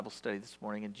Bible study this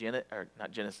morning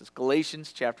in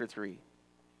Galatians chapter 3.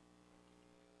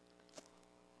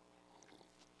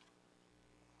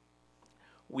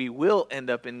 We will end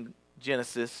up in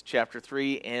Genesis chapter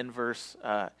 3 and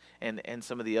and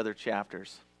some of the other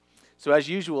chapters. So as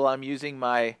usual, I'm using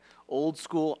my old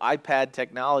school iPad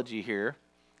technology here.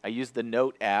 I used the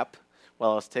Note app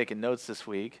while I was taking notes this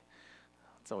week.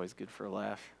 It's always good for a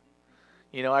laugh.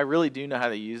 You know, I really do know how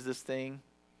to use this thing.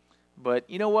 But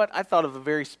you know what? I thought of a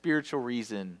very spiritual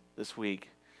reason this week.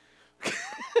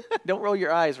 Don't roll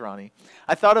your eyes, Ronnie.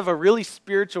 I thought of a really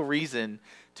spiritual reason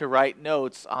to write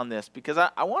notes on this because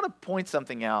I want to point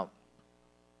something out.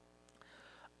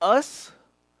 Us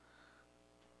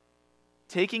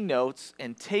taking notes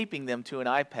and taping them to an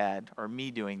iPad, or me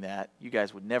doing that, you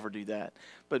guys would never do that,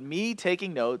 but me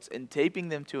taking notes and taping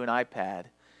them to an iPad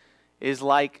is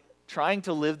like trying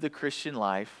to live the Christian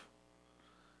life,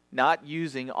 not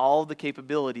using all the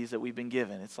capabilities that we've been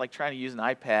given. It's like trying to use an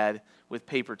iPad with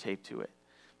paper tape to it.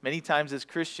 Many times as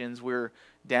Christians, we're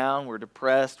down, we're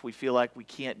depressed, we feel like we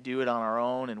can't do it on our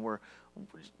own, and we're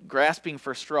grasping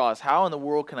for straws. How in the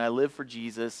world can I live for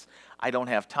Jesus? I don't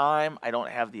have time, I don't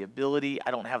have the ability,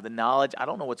 I don't have the knowledge, I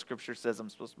don't know what Scripture says I'm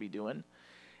supposed to be doing.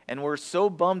 And we're so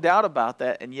bummed out about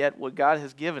that, and yet what God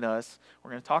has given us,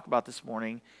 we're going to talk about this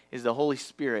morning, is the Holy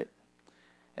Spirit.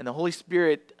 And the Holy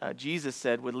Spirit, Jesus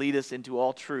said, would lead us into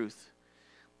all truth.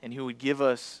 And He would give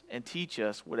us and teach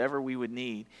us whatever we would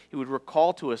need. He would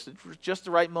recall to us at just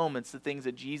the right moments the things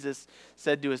that Jesus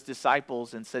said to His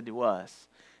disciples and said to us.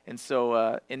 And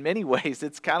so in many ways,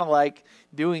 it's kind of like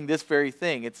doing this very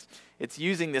thing. It's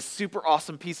using this super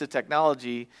awesome piece of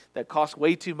technology that costs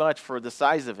way too much for the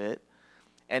size of it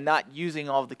and not using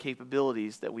all of the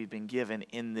capabilities that we've been given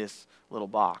in this little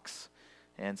box.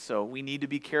 And so we need to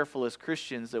be careful as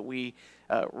Christians that we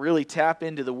really tap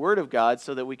into the Word of God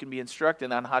so that we can be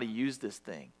instructed on how to use this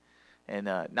thing. And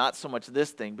not so much this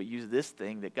thing, but use this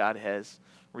thing that God has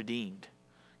redeemed,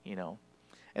 you know.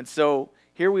 And so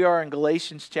here we are in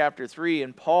Galatians chapter 3,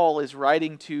 and Paul is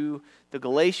writing to the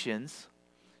Galatians.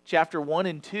 Chapter 1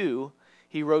 and 2,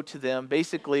 he wrote to them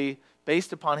basically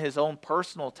based upon his own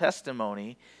personal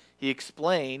testimony. He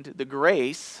explained the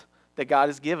grace that God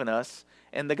has given us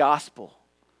and the gospel.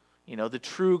 You know, the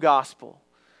true gospel.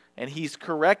 And he's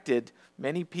corrected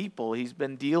many people. He's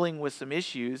been dealing with some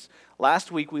issues.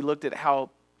 Last week we looked at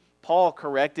how Paul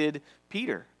corrected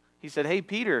Peter. He said, hey,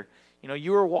 Peter, you know,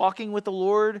 you were walking with the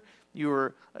Lord. You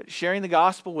were sharing the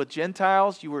gospel with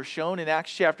Gentiles. You were shown in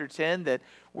Acts chapter 10 that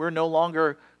we're no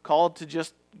longer called to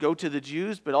just go to the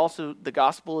Jews, but also the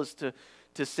gospel is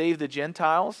to save the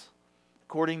Gentiles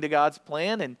according to God's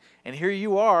plan. And here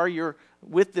you are, you're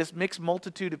with this mixed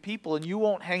multitude of people, and you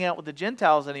won't hang out with the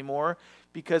Gentiles anymore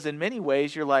because in many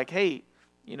ways you're like, hey,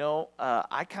 you know,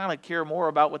 I kind of care more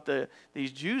about what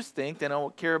these Jews think than I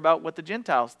care about what the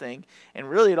Gentiles think. And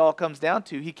really it all comes down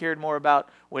to he cared more about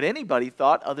what anybody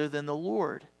thought other than the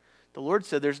Lord. The Lord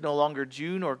said there's no longer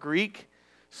Jew nor Greek,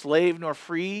 slave nor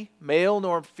free, male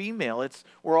nor female.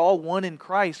 We're all one in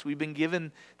Christ. We've been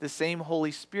given the same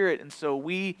Holy Spirit. And so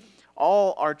we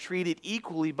all are treated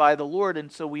equally by the Lord,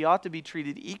 and so we ought to be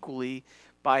treated equally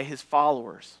by His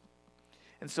followers.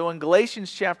 And so in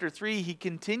Galatians chapter 3, he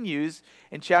continues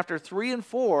in chapter 3 and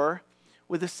 4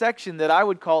 with a section that I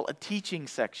would call a teaching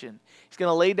section. He's going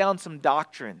to lay down some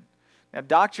doctrine. Now,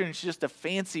 doctrine is just a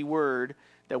fancy word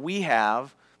that we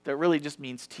have that really just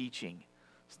means teaching.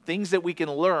 Things that we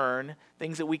can learn,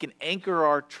 things that we can anchor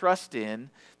our trust in,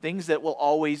 things that will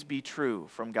always be true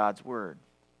from God's Word.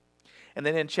 And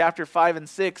then in chapter 5 and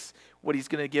 6, what he's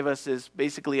going to give us is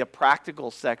basically a practical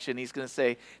section. He's going to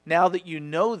say, now that you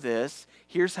know this,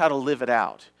 here's how to live it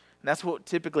out. And that's what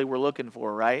typically we're looking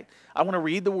for, right? I want to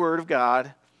read the Word of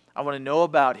God. I want to know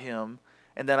about Him.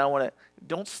 And then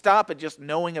don't stop at just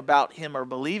knowing about Him or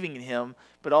believing in Him,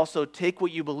 but also take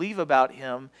what you believe about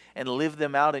Him and live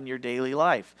them out in your daily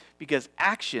life. Because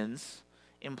actions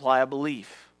imply a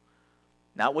belief.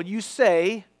 Not what you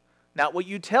say, not what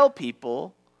you tell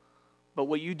people, but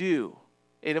what you do.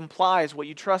 It implies what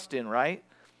you trust in, right?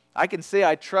 I can say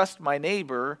I trust my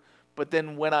neighbor, but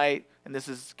then and this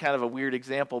is kind of a weird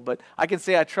example, but I can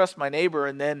say I trust my neighbor,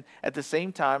 and then at the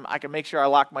same time, I can make sure I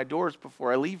lock my doors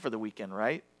before I leave for the weekend,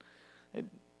 right?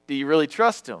 Do you really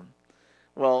trust him?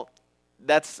 Well,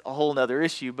 that's a whole other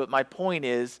issue, but my point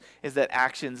is that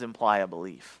actions imply a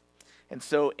belief. And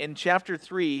so in chapter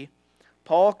 3,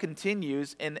 Paul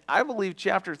continues, and I believe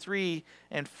chapter 3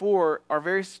 and 4 are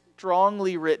very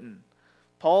strongly written.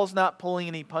 Paul's not pulling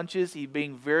any punches. He's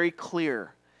being very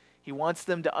clear. He wants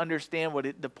them to understand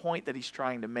the point that he's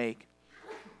trying to make.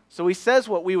 So he says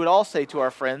what we would all say to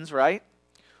our friends, right?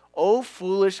 "O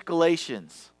foolish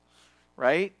Galatians."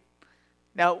 right?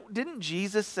 Now, didn't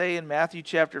Jesus say in Matthew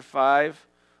chapter 5,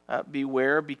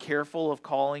 beware, be careful of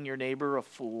calling your neighbor a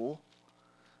fool?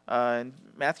 In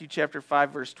Matthew chapter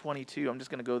 5, verse 22, I'm just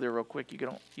going to go there real quick. You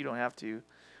don't have to. I'm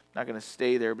not going to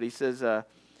stay there. But he says,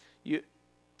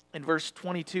 in verse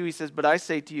 22, he says, but I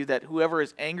say to you that whoever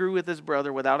is angry with his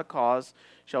brother without a cause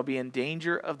shall be in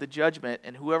danger of the judgment.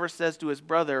 And whoever says to his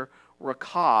brother,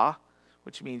 rakah,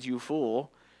 which means you fool,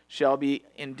 shall be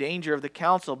in danger of the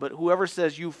council. But whoever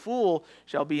says you fool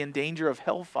shall be in danger of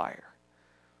hellfire.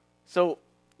 So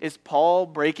is Paul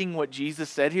breaking what Jesus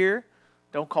said here?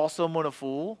 Don't call someone a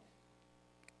fool?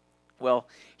 Well,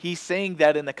 he's saying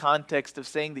that in the context of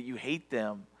saying that you hate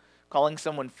them, calling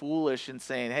someone foolish and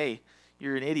saying, hey,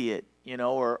 you're an idiot,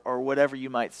 or whatever you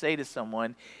might say to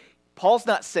someone. Paul's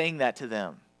not saying that to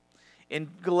them. In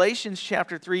Galatians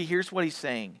chapter 3, here's what he's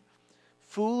saying.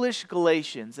 Foolish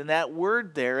Galatians, and that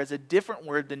word there is a different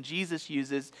word than Jesus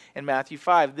uses in Matthew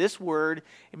 5. This word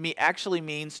actually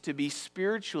means to be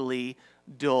spiritually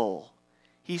dull.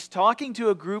 He's talking to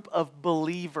a group of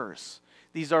believers.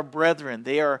 These are brethren.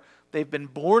 They've been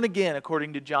born again,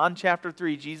 according to John chapter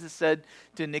 3. Jesus said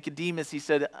to Nicodemus, he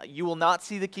said, you will not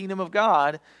see the kingdom of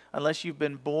God unless you've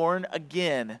been born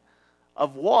again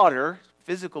of water,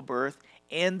 physical birth,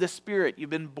 and the Spirit. You've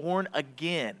been born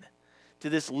again to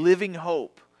this living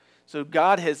hope. So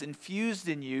God has infused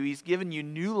in you, He's given you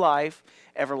new life,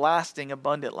 everlasting,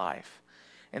 abundant life.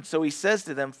 And so he says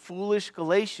to them, foolish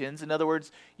Galatians, in other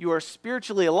words, you are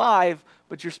spiritually alive,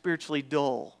 but you're spiritually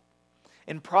dull.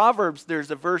 In Proverbs,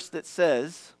 there's a verse that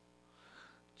says,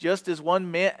 just as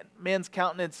one man's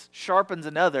countenance sharpens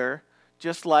another,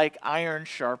 just like iron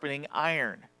sharpening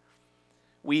iron.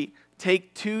 We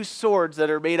take two swords that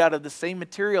are made out of the same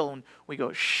material and we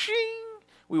go shing.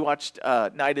 We watched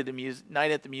Night at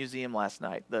the Museum last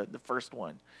night, the first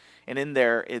one. And in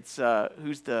there, it's,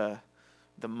 who's the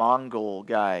Mongol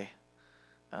guy?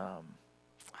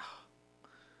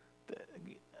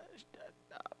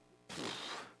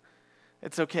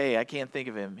 It's okay, I can't think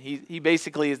of him. He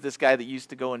basically is this guy that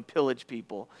used to go and pillage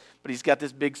people, but he's got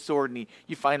this big sword, and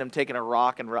you find him taking a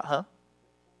rock and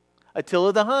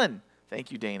Attila the Hun.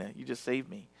 Thank you, Dana. You just saved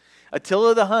me.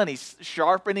 Attila the Hun, he's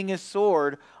sharpening his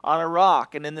sword on a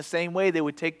rock, and in the same way, they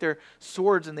would take their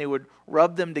swords and they would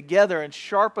rub them together and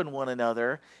sharpen one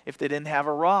another if they didn't have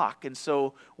a rock. And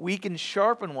so we can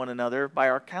sharpen one another by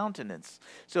our countenance.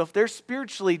 So if they're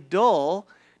spiritually dull,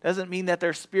 doesn't mean that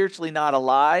they're spiritually not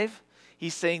alive.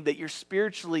 He's saying that you're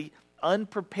spiritually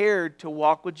unprepared to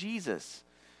walk with Jesus.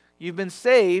 You've been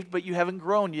saved, but you haven't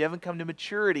grown. You haven't come to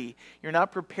maturity. You're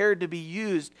not prepared to be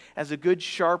used as a good,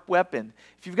 sharp weapon.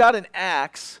 If you've got an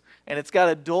axe and it's got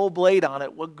a dull blade on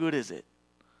it, what good is it?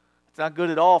 It's not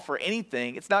good at all for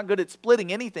anything. It's not good at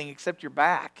splitting anything except your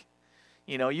back.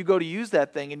 You go to use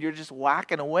that thing and you're just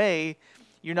whacking away.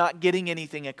 You're not getting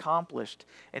anything accomplished.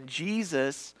 And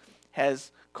Jesus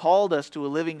has called us to a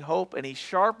living hope, and He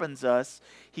sharpens us.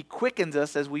 He quickens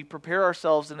us as we prepare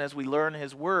ourselves, and as we learn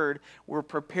His Word, we're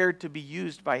prepared to be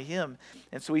used by Him.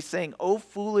 And so He's saying, "O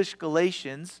foolish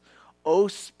Galatians, O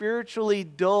spiritually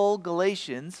dull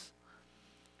Galatians,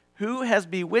 who has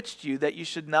bewitched you that you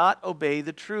should not obey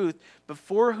the truth,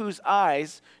 before whose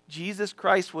eyes Jesus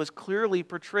Christ was clearly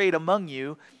portrayed among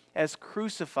you as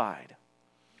crucified?"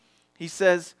 He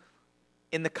says,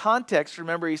 in the context,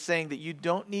 remember, he's saying that you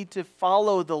don't need to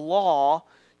follow the law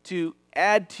to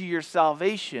add to your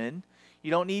salvation.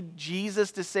 You don't need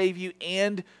Jesus to save you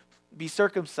and be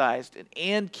circumcised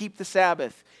and keep the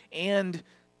Sabbath and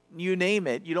you name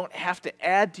it. You don't have to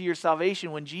add to your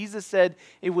salvation. When Jesus said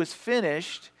it was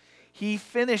finished, He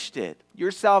finished it.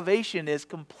 Your salvation is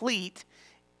complete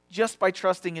just by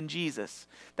trusting in Jesus.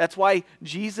 That's why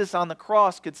Jesus on the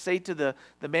cross could say to the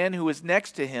man who was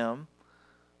next to Him,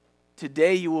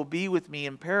 "Today you will be with me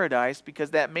in paradise,"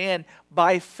 because that man,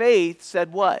 by faith,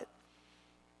 said what?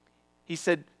 He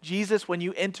said, "Jesus, when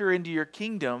you enter into your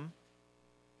kingdom,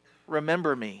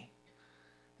 remember me."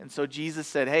 And so Jesus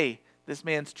said, "Hey, this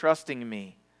man's trusting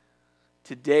me.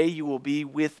 Today you will be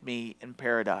with me in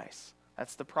paradise."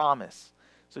 That's the promise.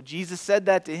 So Jesus said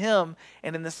that to him,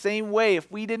 and in the same way,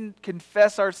 if we didn't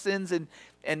confess our sins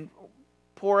and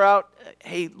pour out,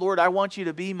 "Hey, Lord, I want you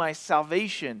to be my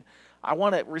salvation. I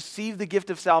want to receive the gift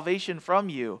of salvation from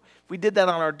you." If we did that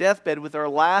on our deathbed with our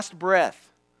last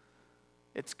breath,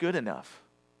 it's good enough.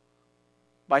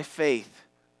 By faith.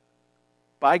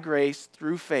 By grace,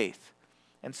 through faith.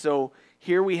 And so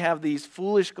here we have these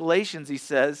foolish Galatians, he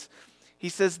says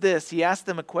this, he asked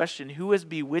them a question, "Who has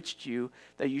bewitched you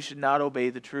that you should not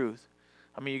obey the truth?"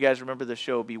 How many of you guys remember the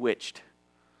show Bewitched?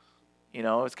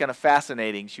 It's kind of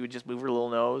fascinating. She would just move her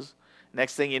little nose.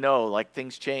 Next thing you know,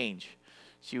 things change.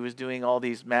 she was doing all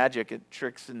these magic and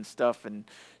tricks and stuff, and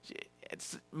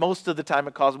most of the time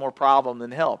it caused more problem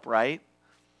than help, right?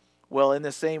 Well, in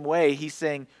the same way, he's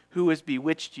saying, who has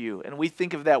bewitched you? And we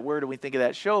think of that word and we think of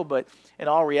that show, but in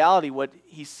all reality, what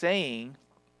he's saying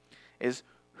is,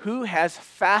 who has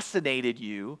fascinated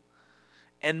you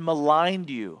and maligned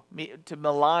you? To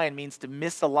malign means to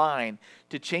misalign,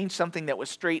 to change something that was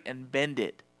straight and bend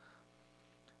it.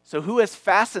 So who has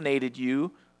fascinated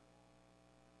you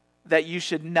that you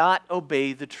should not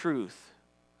obey the truth?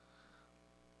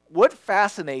 What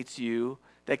fascinates you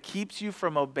that keeps you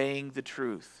from obeying the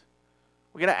truth?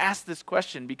 We got to ask this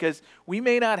question because we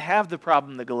may not have the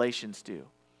problem the Galatians do.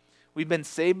 We've been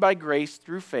saved by grace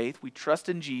through faith. We trust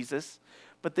in Jesus.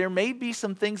 But there may be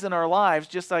some things in our lives,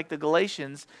 just like the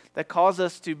Galatians, that cause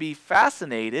us to be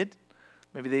fascinated.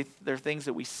 Maybe they're things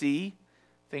that we see,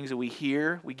 things that we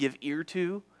hear, we give ear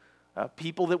to,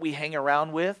 people that we hang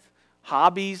around with,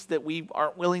 hobbies that we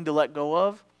aren't willing to let go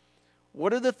of.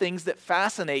 What are the things that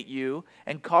fascinate you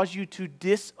and cause you to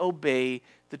disobey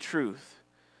the truth?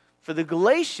 For the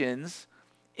Galatians,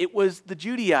 it was the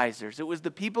Judaizers. It was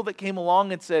the people that came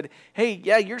along and said, hey,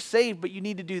 yeah, you're saved, but you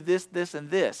need to do this, this, and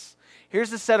this.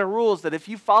 Here's a set of rules that if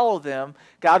you follow them,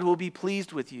 God will be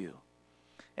pleased with you.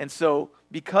 And so,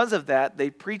 because of that, they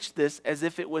preached this as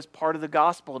if it was part of the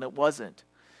gospel, and it wasn't.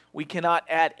 We cannot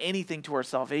add anything to our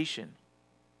salvation.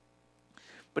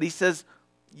 But he says,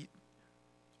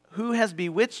 who has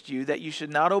bewitched you that you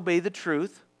should not obey the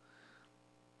truth?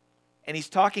 And he's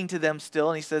talking to them still,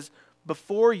 and he says,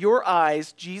 before your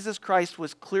eyes, Jesus Christ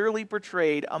was clearly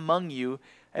portrayed among you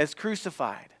as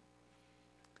crucified.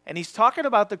 And he's talking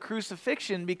about the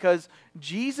crucifixion because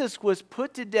Jesus was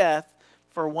put to death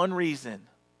for one reason: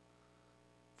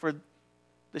 for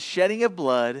the shedding of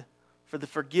blood, for the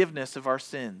forgiveness of our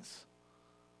sins.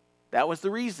 That was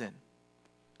the reason.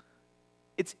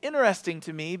 It's interesting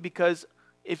to me because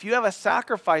if you have a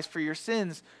sacrifice for your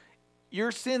sins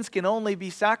can only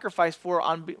be sacrificed for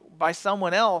by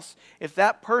someone else if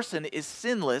that person is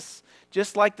sinless,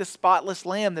 just like the spotless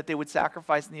lamb that they would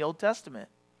sacrifice in the Old Testament.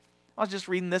 I was just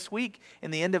reading this week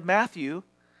in the end of Matthew,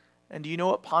 and do you know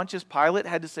what Pontius Pilate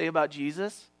had to say about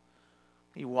Jesus?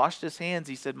 He washed his hands.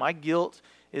 He said, my guilt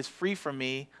is free from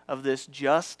me of this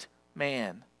just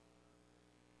man.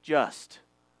 Just.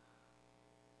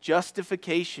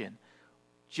 Justification.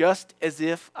 Just as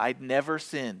if I'd never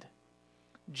sinned.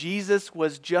 Jesus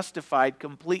was justified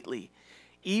completely.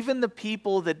 Even the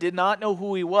people that did not know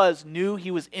who he was knew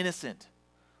he was innocent.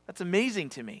 That's amazing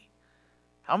to me.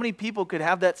 How many people could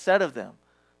have that said of them?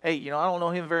 Hey, I don't know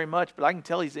him very much, but I can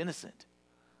tell he's innocent.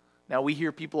 Now, we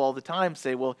hear people all the time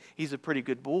say, well, he's a pretty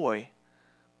good boy.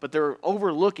 But they're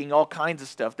overlooking all kinds of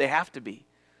stuff. They have to be.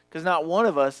 Because not one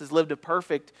of us has lived a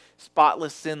perfect,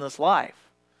 spotless, sinless life.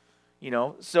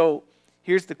 So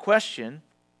here's the question.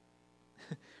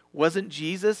 Wasn't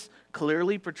Jesus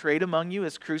clearly portrayed among you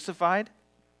as crucified?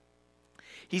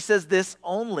 He says this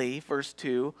only, verse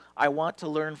 2, I want to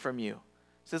learn from you.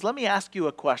 He says, let me ask you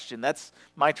a question. That's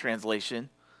my translation.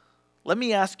 Let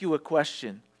me ask you a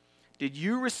question. Did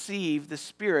you receive the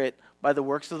Spirit by the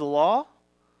works of the law?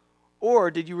 Or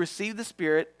did you receive the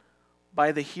Spirit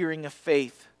by the hearing of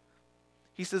faith?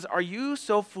 He says, are you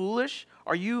so foolish?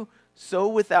 Are you so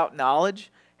without knowledge?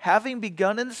 Having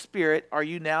begun in the Spirit, are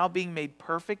you now being made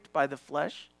perfect by the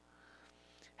flesh?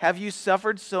 Have you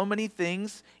suffered so many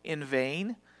things in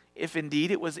vain, if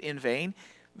indeed it was in vain?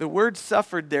 The word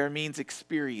suffered there means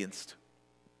experienced.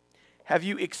 Have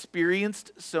you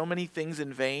experienced so many things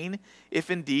in vain,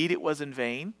 if indeed it was in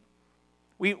vain?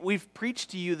 We've preached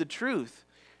to you the truth,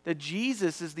 that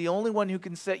Jesus is the only one who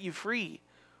can set you free.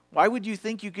 Why would you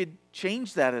think you could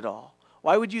change that at all?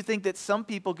 Why would you think that some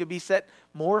people could be set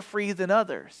more free than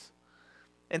others?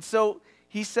 And so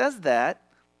he says that,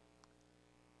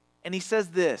 and he says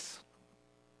this.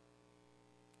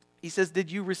 He says,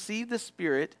 did you receive the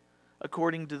Spirit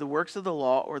according to the works of the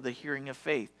law or the hearing of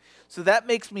faith? So that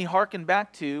makes me hearken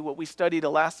back to what we studied the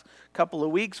last couple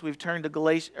of weeks. We've turned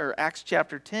to Acts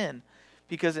chapter 10.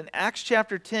 Because in Acts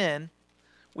chapter 10,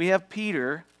 we have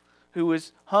Peter who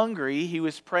was hungry. He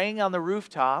was praying on the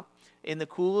rooftop in the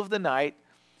cool of the night,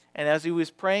 and as he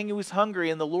was praying, he was hungry,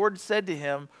 and the Lord said to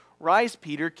him, rise,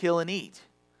 Peter, kill and eat.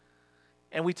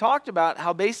 And we talked about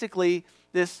how basically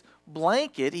this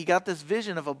blanket, he got this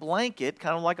vision of a blanket,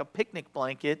 kind of like a picnic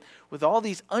blanket, with all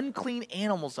these unclean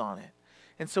animals on it.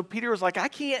 And so Peter was like, I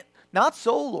can't, not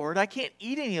so, Lord, I can't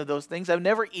eat any of those things. I've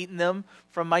never eaten them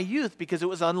from my youth because it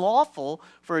was unlawful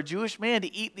for a Jewish man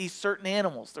to eat these certain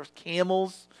animals. There's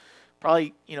camels,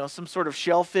 probably, some sort of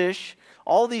shellfish,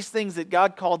 all these things that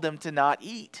God called them to not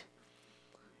eat.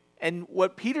 And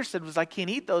what Peter said was, I can't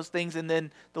eat those things. And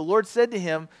then the Lord said to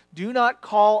him, do not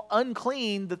call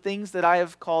unclean the things that I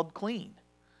have called clean.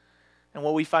 And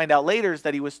what we find out later is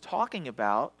that he was talking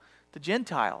about the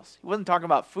Gentiles. He wasn't talking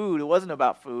about food. It wasn't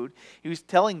about food. He was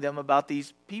telling them about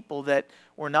these people that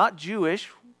were not Jewish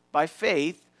by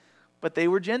faith, but they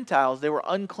were Gentiles. They were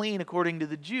unclean according to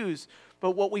the Jews.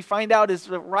 But what we find out is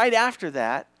that right after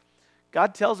that,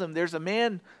 God tells him, there's a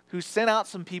man who sent out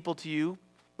some people to you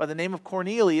by the name of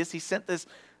Cornelius. He sent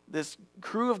this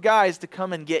crew of guys to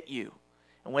come and get you.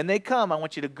 And when they come, I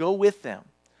want you to go with them.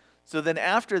 So then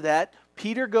after that,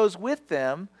 Peter goes with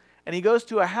them, and he goes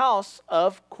to a house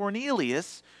of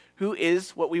Cornelius, who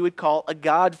is what we would call a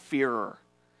God-fearer.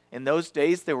 In those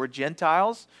days, there were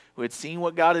Gentiles who had seen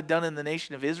what God had done in the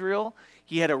nation of Israel.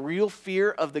 He had a real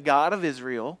fear of the God of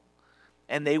Israel,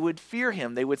 and they would fear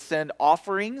him. They would send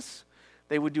offerings.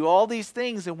 They would do all these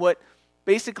things, and what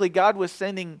basically God was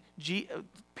sending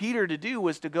Peter to do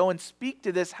was to go and speak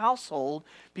to this household,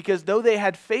 because though they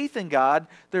had faith in God,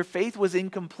 their faith was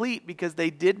incomplete because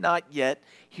they did not yet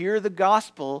hear the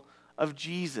gospel of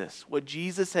Jesus, what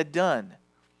Jesus had done.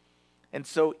 And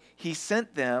so he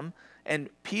sent them, and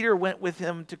Peter went with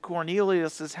him to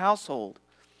Cornelius' household.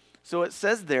 So it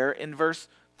says there in verse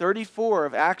 34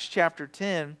 of Acts chapter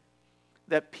 10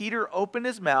 that Peter opened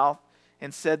his mouth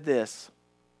and said this,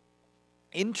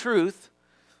 in truth,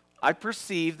 I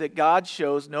perceive that God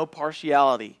shows no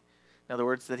partiality. In other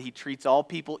words, that he treats all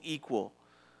people equal.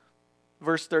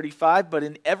 Verse 35, but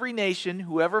in every nation,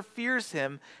 whoever fears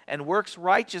him and works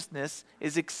righteousness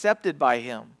is accepted by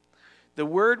him. The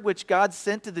word which God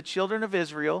sent to the children of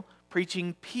Israel,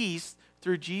 preaching peace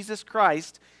through Jesus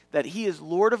Christ, that he is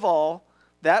Lord of all,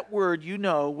 that word you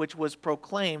know, which was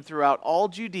proclaimed throughout all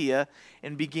Judea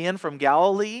and began from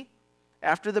Galilee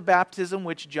after the baptism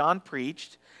which John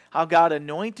preached, how God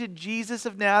anointed Jesus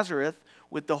of Nazareth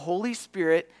with the Holy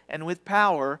Spirit and with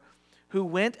power, who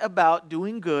went about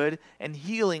doing good and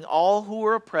healing all who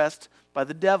were oppressed by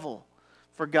the devil,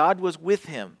 for God was with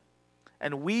him.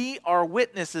 And we are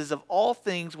witnesses of all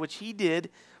things which he did,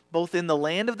 both in the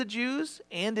land of the Jews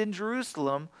and in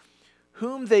Jerusalem,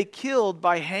 whom they killed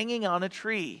by hanging on a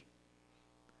tree.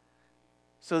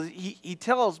 So he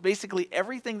tells basically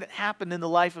everything that happened in the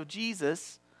life of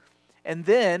Jesus, and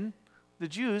then the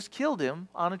Jews killed him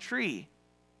on a tree.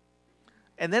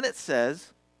 And then it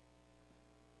says,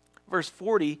 verse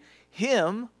 40,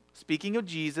 him, speaking of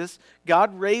Jesus,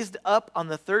 God raised up on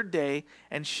the third day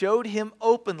and showed him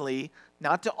openly,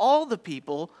 not to all the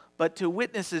people, but to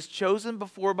witnesses chosen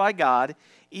before by God,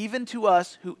 even to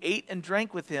us who ate and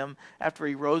drank with him after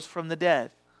he rose from the dead.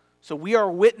 So we are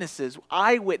witnesses,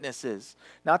 eyewitnesses,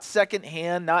 not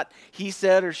secondhand, not he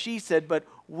said or she said, but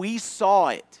we saw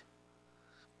it.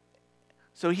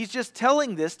 So he's just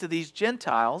telling this to these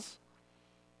Gentiles.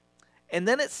 And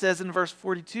then it says in verse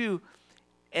 42,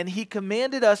 and he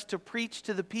commanded us to preach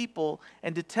to the people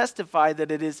and to testify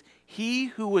that it is he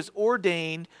who was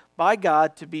ordained by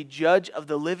God to be judge of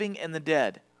the living and the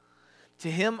dead. To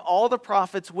him all the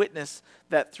prophets witness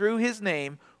that through his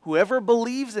name whoever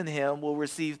believes in him will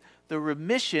receive the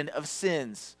remission of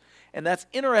sins. And that's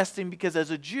interesting because as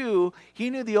a Jew, he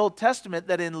knew the Old Testament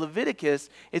that in Leviticus,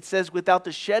 it says without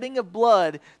the shedding of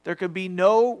blood, there could be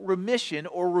no remission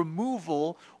or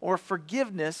removal or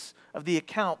forgiveness of the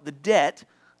account, the debt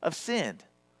of sin.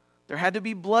 There had to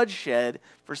be bloodshed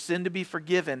for sin to be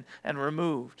forgiven and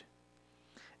removed.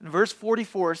 And verse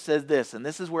 44 says this, and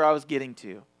this is where I was getting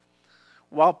to.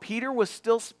 While Peter was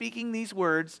still speaking these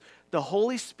words, the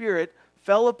Holy Spirit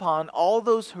fell upon all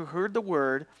those who heard the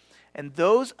word, and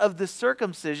those of the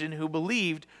circumcision who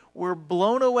believed were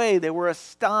blown away. They were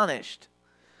astonished.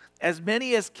 As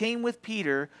many as came with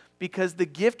Peter, because the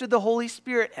gift of the Holy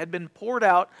Spirit had been poured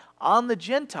out on the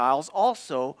Gentiles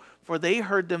also, for they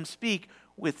heard them speak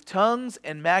with tongues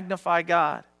and magnify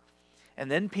God. And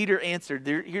then Peter answered,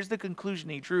 here's the conclusion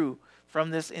he drew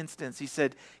from this instance. He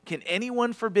said, can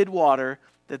anyone forbid water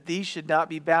that these should not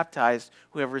be baptized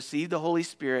who have received the Holy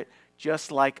Spirit just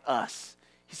like us?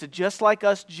 He said, just like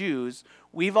us Jews,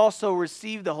 we've also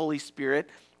received the Holy Spirit.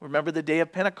 Remember the day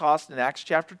of Pentecost in Acts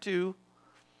chapter 2?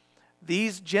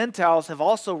 These Gentiles have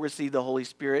also received the Holy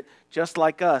Spirit just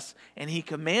like us. And he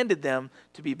commanded them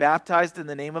to be baptized in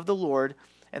the name of the Lord.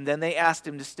 And then they asked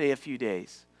him to stay a few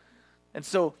days. And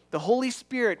so the Holy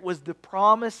Spirit was the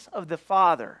promise of the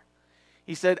Father.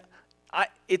 He said,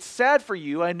 it's sad for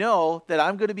you. I know that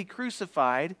I'm going to be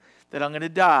crucified, that I'm going to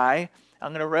die,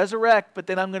 I'm going to resurrect, but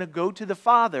then I'm going to go to the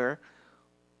Father,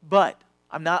 but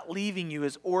I'm not leaving you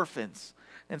as orphans.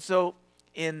 And so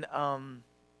I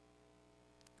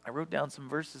wrote down some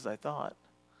verses I thought.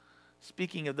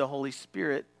 Speaking of the Holy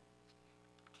Spirit,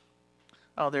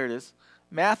 Oh, there it is.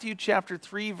 Matthew chapter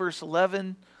 3, verse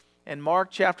 11, and Mark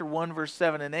chapter 1, verse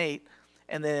 7 and 8,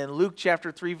 and then in Luke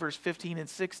chapter 3, verse 15 and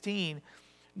 16,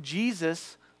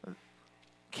 Jesus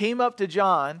came up to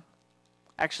John.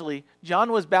 Actually,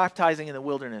 John was baptizing in the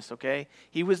wilderness, okay?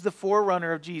 He was the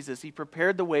forerunner of Jesus. He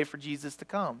prepared the way for Jesus to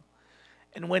come.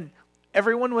 And when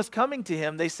everyone was coming to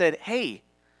him, they said, hey,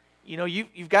 you know,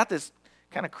 you've got this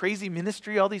kind of crazy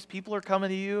ministry. All these people are coming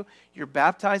to you. You're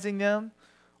baptizing them.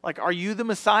 Like, are you the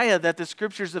Messiah that the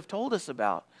scriptures have told us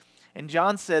about? And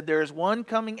John said, there is one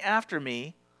coming after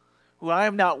me who I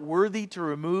am not worthy to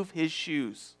remove his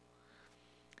shoes.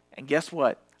 And guess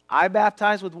what? I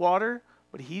baptize with water,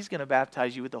 but he's going to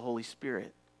baptize you with the Holy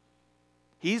Spirit.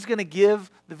 He's going to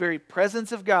give the very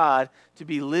presence of God to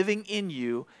be living in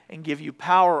you and give you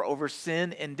power over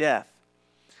sin and death.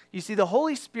 You see, the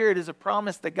Holy Spirit is a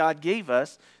promise that God gave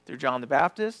us through John the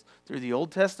Baptist, through the Old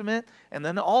Testament, and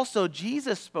then also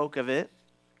Jesus spoke of it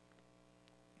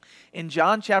in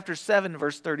John chapter 7,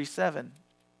 verse 37.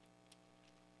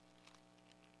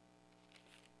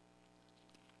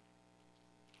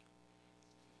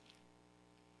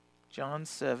 John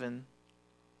 7,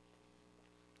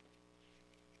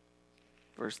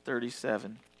 verse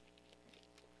 37.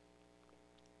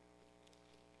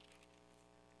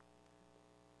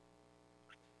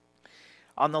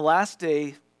 On the last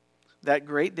day, that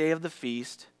great day of the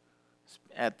feast,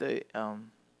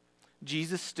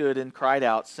 Jesus stood and cried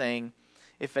out, saying,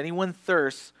 if anyone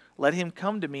thirsts, let him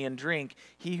come to me and drink.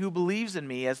 He who believes in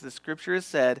me, as the scripture has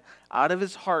said, out of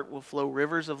his heart will flow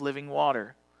rivers of living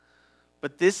water.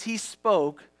 But this he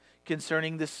spoke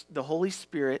concerning the Holy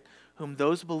Spirit, whom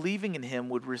those believing in him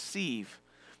would receive.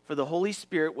 For the Holy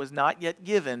Spirit was not yet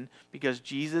given, because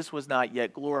Jesus was not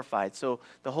yet glorified. So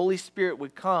the Holy Spirit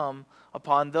would come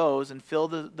upon those and fill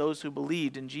those who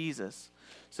believed in Jesus.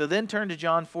 So then turn to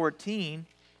John 14,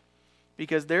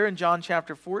 because there in John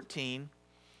chapter 14,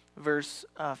 verse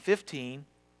 15,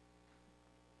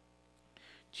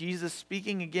 Jesus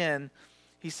speaking again,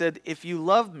 he said, if you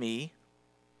love me,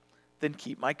 then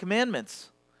keep my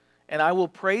commandments. And I will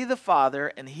pray the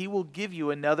Father, and he will give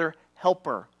you another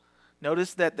helper.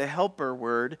 Notice that the helper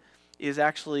word is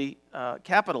actually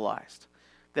capitalized.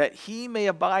 That he may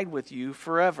abide with you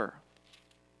forever.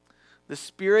 The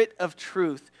Spirit of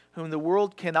truth, whom the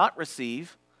world cannot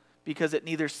receive, because it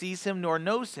neither sees him nor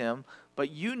knows him, but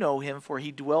you know him, for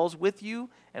he dwells with you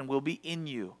and will be in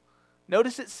you.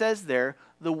 Notice it says there,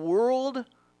 the world,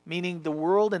 meaning the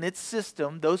world and its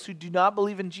system, those who do not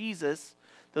believe in Jesus,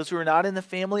 those who are not in the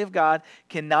family of God,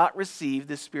 cannot receive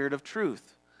the Spirit of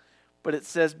truth. But it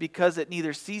says, because it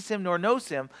neither sees him nor knows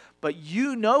him, but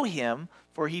you know him,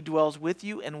 for he dwells with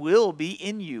you and will be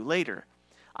in you later.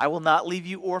 I will not leave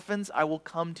you orphans, I will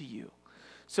come to you.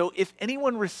 So if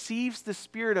anyone receives the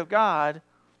Spirit of God,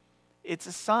 it's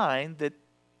a sign that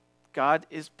God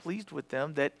is pleased with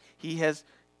them, that he has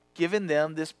given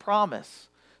them this promise.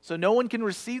 So no one can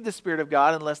receive the Spirit of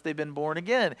God unless they've been born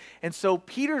again. And so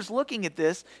Peter's looking at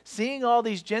this, seeing all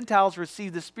these Gentiles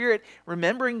receive the Spirit,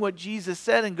 remembering what Jesus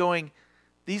said and going,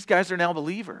 these guys are now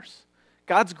believers.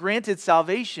 God's granted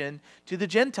salvation to the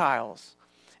Gentiles.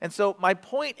 And so my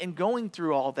point in going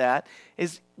through all that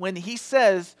is when he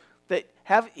says that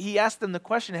he asked them the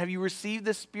question, have you received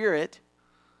the Spirit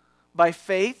by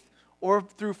faith or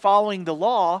through following the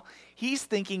law? He's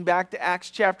thinking back to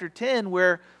Acts chapter 10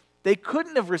 where they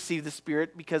couldn't have received the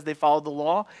Spirit because they followed the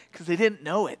law because they didn't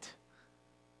know it.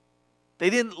 They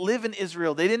didn't live in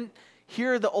Israel. They didn't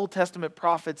hear the Old Testament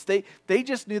prophets. They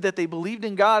just knew that they believed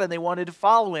in God and they wanted to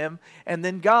follow him. And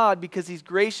then God, because he's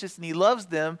gracious and he loves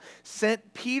them,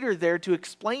 sent Peter there to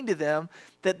explain to them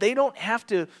that they don't have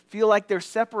to feel like they're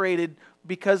separated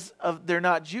because they're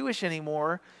not Jewish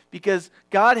anymore, because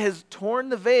God has torn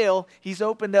the veil. He's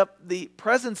opened up the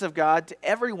presence of God to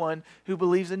everyone who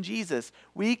believes in Jesus.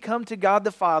 We come to God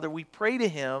the Father, we pray to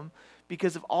him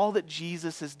because of all that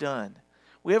Jesus has done.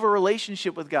 We have a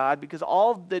relationship with God because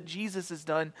all that Jesus has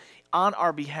done on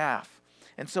our behalf.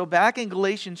 And so back in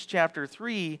Galatians chapter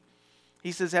 3,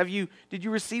 he says, did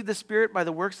you receive the Spirit by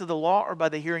the works of the law or by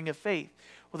the hearing of faith?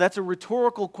 Well, that's a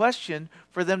rhetorical question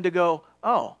for them to go,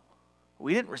 oh,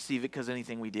 we didn't receive it because of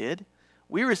anything we did.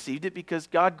 We received it because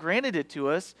God granted it to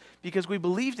us because we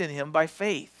believed in him by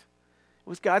faith. It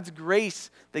was God's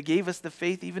grace that gave us the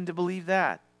faith even to believe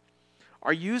that.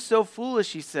 Are you so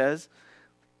foolish, he says?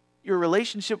 Your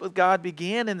relationship with God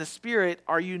began in the Spirit.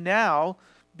 Are you now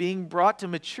being brought to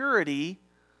maturity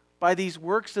by these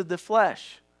works of the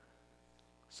flesh?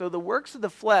 So the works of the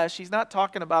flesh, he's not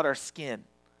talking about our skin.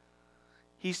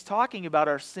 He's talking about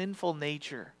our sinful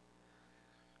nature.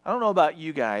 I don't know about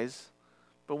you guys,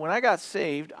 But when I got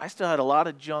saved, I still had a lot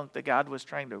of junk that God was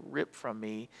trying to rip from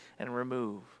me and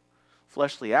remove.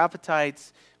 Fleshly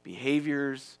appetites,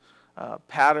 behaviors,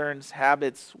 patterns,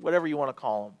 habits, whatever you want to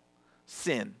call them.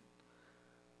 Sin.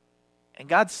 And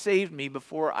God saved me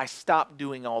before I stopped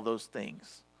doing all those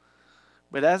things.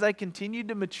 But as I continued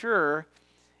to mature,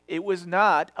 it was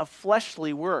not a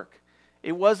fleshly work.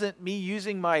 It wasn't me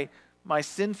using my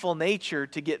sinful nature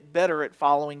to get better at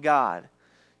following God,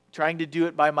 trying to do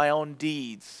it by my own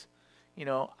deeds. You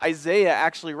know, Isaiah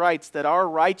actually writes that our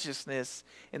righteousness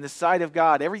in the sight of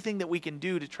God, everything that we can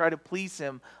do to try to please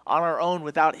Him on our own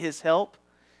without His help,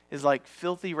 is like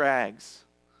filthy rags.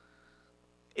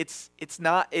 It's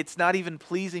not even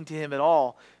pleasing to Him at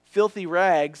all. Filthy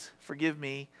rags, forgive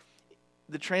me,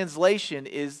 the translation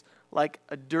is like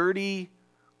a dirty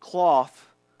cloth,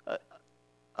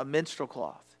 a menstrual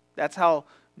cloth. That's how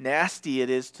nasty it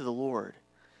is to the Lord.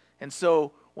 And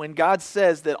so when God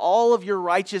says that all of your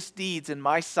righteous deeds in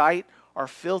my sight are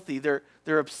filthy, they're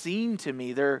obscene to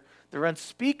me, they're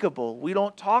unspeakable. We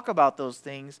don't talk about those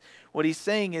things. What He's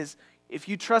saying is, if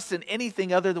you trust in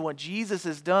anything other than what Jesus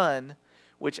has done,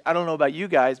 which I don't know about you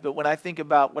guys, but when I think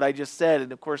about what I just said,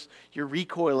 and of course you're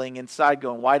recoiling inside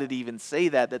going, why did He even say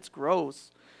that? That's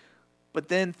gross. But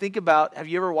then think about, have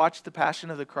you ever watched The Passion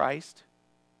of the Christ?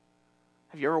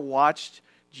 Have you ever watched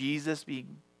Jesus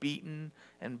being beaten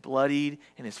and bloodied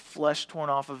and His flesh torn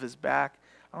off of His back?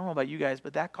 I don't know about you guys,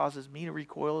 but that causes me to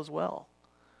recoil as well.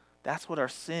 That's what our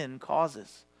sin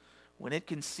causes. When it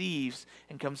conceives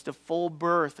and comes to full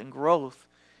birth and growth,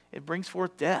 it brings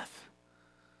forth death.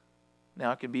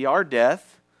 Now, it can be our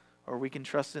death, or we can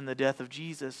trust in the death of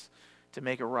Jesus to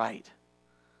make it right.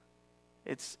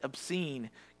 It's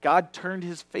obscene. God turned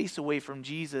His face away from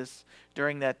Jesus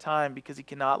during that time because He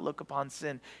cannot look upon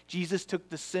sin. Jesus took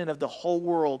the sin of the whole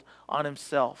world on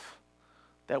Himself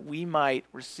that we might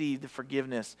receive the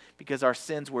forgiveness because our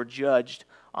sins were judged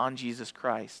on Jesus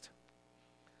Christ.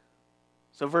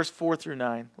 So verse 4 through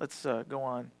 9, let's go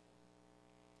on.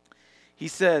 He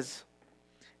says,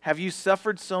 have you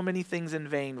suffered so many things in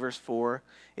vain, verse 4,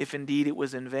 if indeed it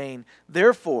was in vain?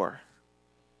 Therefore,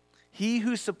 He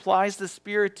who supplies the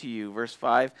Spirit to you, verse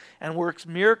 5, and works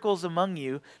miracles among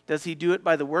you, does He do it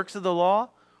by the works of the law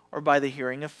or by the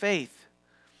hearing of faith?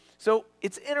 So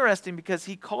it's interesting because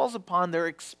He calls upon their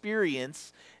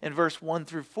experience in verse 1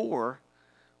 through 4,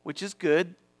 which is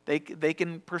good. They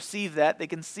can perceive that. They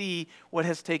can see what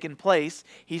has taken place.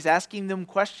 He's asking them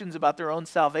questions about their own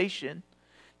salvation.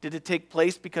 Did it take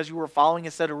place because you were following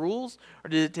a set of rules, or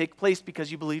did it take place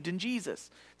because you believed in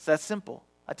Jesus? It's that simple.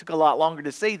 I took a lot longer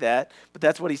to say that, but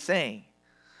that's what he's saying.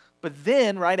 But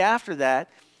then, right after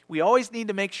that, we always need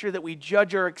to make sure that we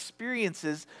judge our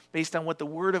experiences based on what the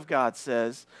Word of God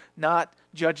says, not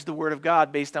judge the Word of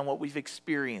God based on what we've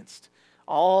experienced.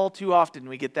 All too often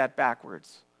we get that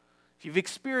backwards. If you've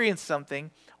experienced something,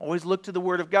 always look to the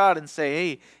Word of God and say,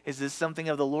 hey, is this something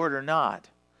of the Lord or not?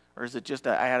 Or is it just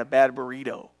I had a bad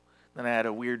burrito, then I had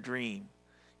a weird dream?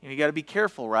 You got to be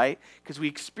careful, right? Because we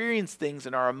experience things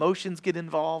and our emotions get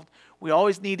involved. We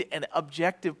always need an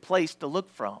objective place to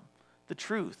look from. The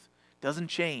truth doesn't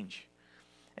change.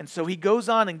 And so he goes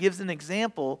on and gives an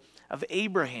example of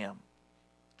Abraham.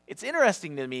 It's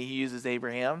interesting to me he uses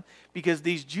Abraham because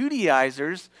these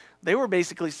Judaizers, they were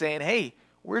basically saying, hey,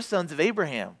 we're sons of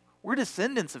Abraham. We're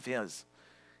descendants of his.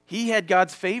 He had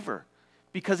God's favor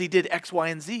because he did X, Y,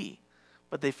 and Z.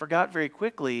 But they forgot very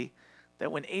quickly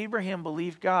that when Abraham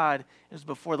believed God, it was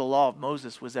before the law of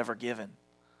Moses was ever given.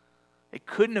 It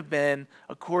couldn't have been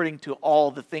according to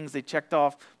all the things they checked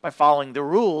off by following the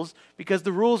rules because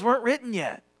the rules weren't written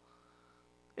yet.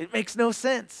 It makes no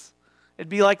sense. It'd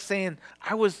be like saying,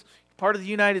 I was part of the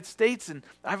United States and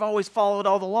I've always followed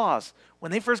all the laws.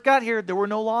 When they first got here, there were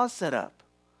no laws set up.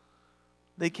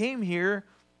 They came here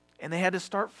and they had to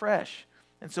start fresh.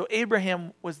 And so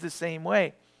Abraham was the same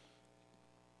way.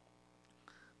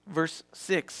 Verse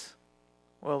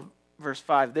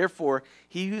 5, therefore,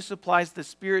 he who supplies the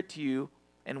Spirit to you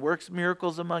and works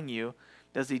miracles among you,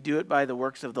 does he do it by the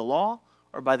works of the law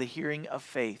or by the hearing of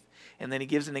faith? And then he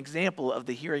gives an example of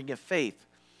the hearing of faith.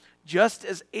 Just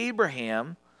as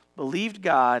Abraham believed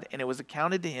God and it was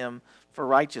accounted to him for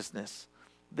righteousness.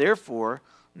 Therefore,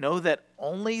 know that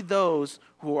only those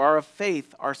who are of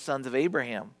faith are sons of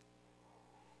Abraham.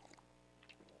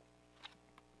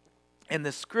 And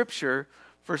the scripture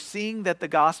foreseeing that the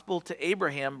gospel to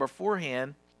Abraham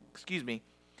beforehand,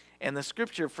 and the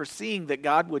scripture foreseeing that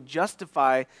God would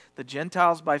justify the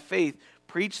Gentiles by faith,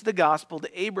 preached the gospel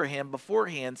to Abraham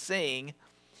beforehand, saying,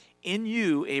 in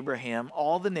you, Abraham,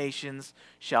 all the nations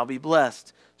shall be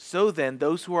blessed. So then,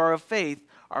 those who are of faith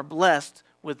are blessed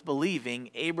with believing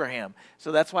Abraham.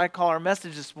 So that's why I call our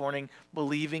message this morning,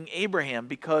 Believing Abraham,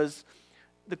 because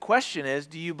the question is,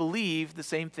 do you believe the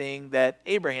same thing that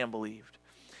Abraham believed?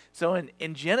 So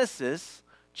in Genesis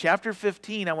chapter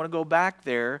 15, I want to go back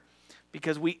there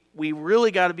because we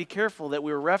really got to be careful that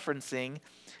we're referencing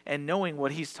and knowing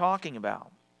what he's talking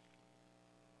about.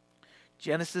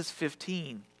 Genesis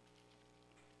 15.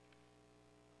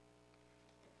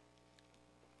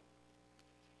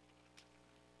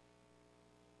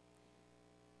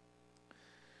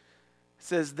 It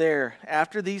says there,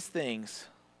 after these things,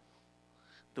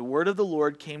 the word of the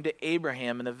Lord came to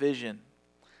Abraham in a vision.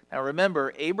 Now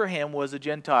remember, Abraham was a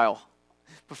Gentile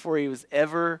before he was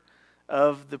ever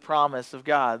of the promise of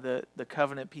God, the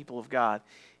covenant people of God.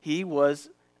 He was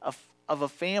of a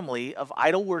family of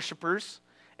idol worshipers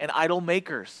and idol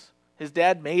makers. His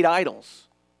dad made idols.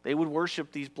 They would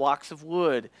worship these blocks of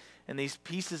wood and these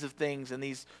pieces of things and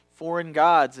these foreign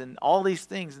gods and all these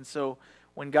things. And so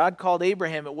when God called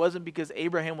Abraham, it wasn't because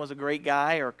Abraham was a great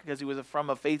guy or because he was from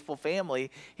a faithful family.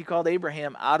 He called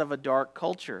Abraham out of a dark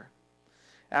culture.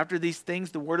 After these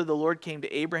things, the word of the Lord came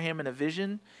to Abraham in a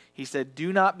vision. He said,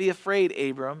 "Do not be afraid,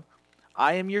 Abram.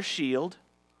 I am your shield,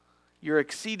 your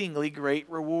exceedingly great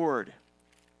reward."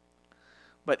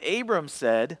 But Abram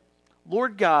said,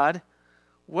 "Lord God,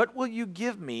 what will you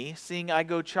give me, seeing I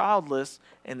go childless,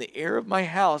 and the heir of my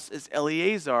house is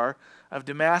Eleazar of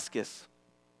Damascus?"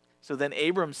 So then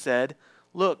Abram said,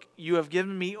 "Look, you have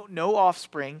given me no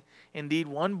offspring. Indeed,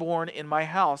 one born in my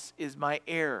house is my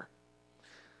heir."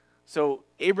 So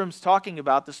Abram's talking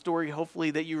about the story,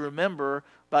 hopefully, that you remember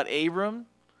about Abram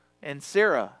and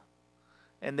Sarah.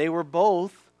 And they were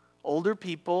both older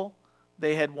people.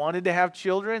 They had wanted to have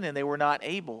children, and they were not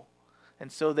able.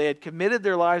 And so they had committed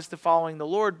their lives to following the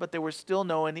Lord, but there were still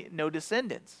no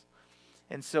descendants.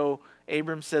 And so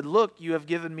Abram said, "Look, you have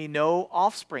given me no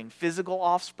offspring, physical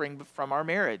offspring from our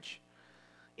marriage.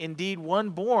 Indeed, one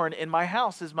born in my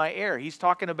house is my heir." He's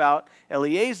talking about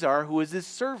Eleazar, who is his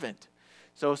servant.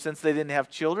 So since they didn't have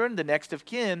children, the next of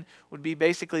kin would be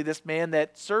basically this man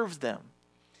that serves them.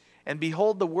 "And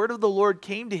behold, the word of the Lord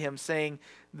came to him, saying,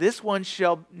 This one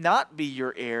shall not be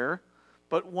your heir,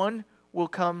 but one will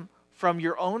come from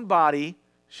your own body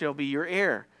shall be your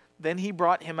heir." Then he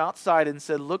brought him outside and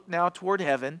said, "Look now toward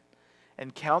heaven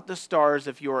and count the stars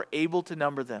if you are able to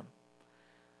number them."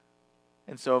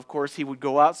 And so, of course, he would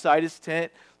go outside his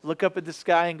tent, look up at the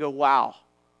sky and go, "Wow,"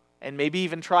 and maybe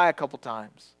even try a couple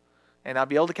times and not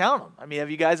be able to count them. I mean,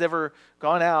 have you guys ever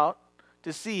gone out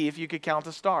to see if you could count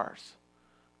the stars?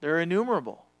 They're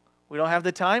innumerable. We don't have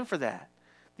the time for that.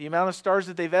 The amount of stars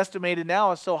that they've estimated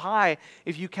now is so high,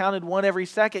 if you counted one every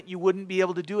second, you wouldn't be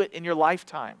able to do it in your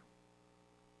lifetime.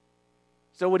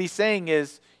 So what he's saying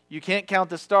is, you can't count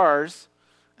the stars,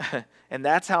 and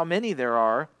that's how many there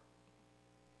are.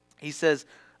 He says,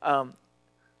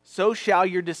 "So shall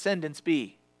your descendants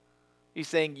be." He's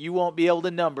saying you won't be able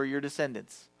to number your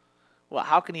descendants. Well,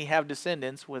 how can he have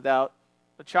descendants without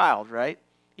a child, right?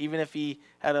 Even if he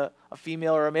had a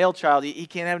female or a male child, he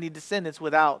can't have any descendants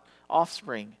without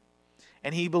offspring.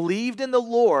 And he believed in the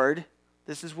Lord.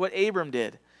 This is what Abram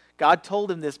did. God told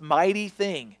him this mighty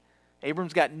thing.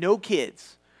 Abram's got no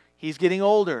kids. He's getting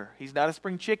older. He's not a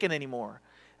spring chicken anymore.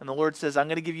 And the Lord says, "I'm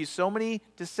going to give you so many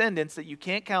descendants that you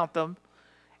can't count them."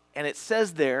 And it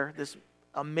says there, this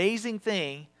amazing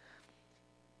thing,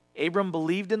 Abram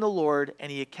believed in the Lord,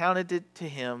 and he accounted it to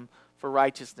him for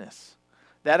righteousness.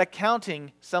 That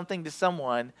accounting something to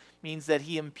someone means that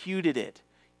he imputed it.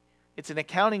 It's an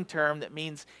accounting term that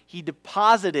means he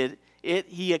deposited it,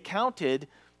 he accounted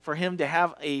for him to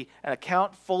have an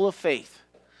account full of faith.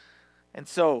 And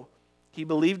so he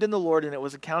believed in the Lord, and it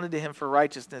was accounted to him for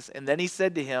righteousness. And then he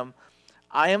said to him,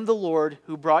 "I am the Lord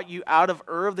who brought you out of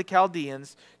Ur of the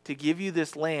Chaldeans to give you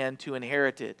this land to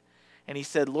inherit it." And he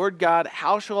said, "Lord God,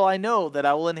 how shall I know that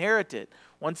I will inherit it?"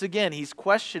 Once again, he's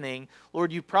questioning,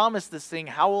 "Lord, you promised this thing.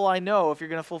 How will I know if you're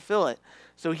going to fulfill it?"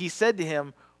 So he said to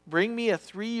him, "Bring me a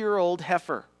 3-year-old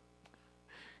heifer."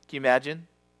 Can you imagine?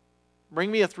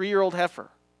 Bring me a 3-year-old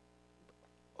heifer.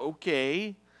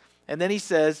 Okay. And then he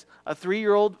says, a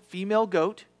 3-year-old female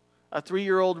goat, a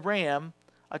 3-year-old ram,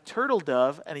 a turtle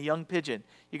dove, and a young pigeon.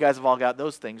 You guys have all got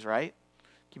those things, right?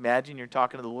 Can you imagine you're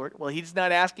talking to the Lord? Well, he's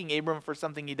not asking Abram for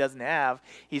something he doesn't have.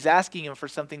 He's asking him for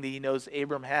something that he knows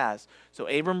Abram has. So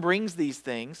Abram brings these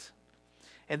things,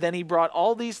 and then he brought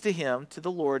all these to him, to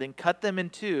the Lord, and cut them in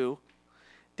two,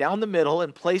 down the middle,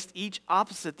 and placed each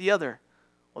opposite the other.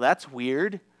 Well, that's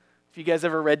weird. If you guys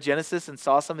ever read Genesis and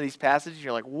saw some of these passages,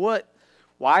 you're like, what?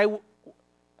 Why?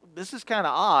 This is kind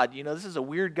of odd. You know, this is a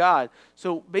weird God.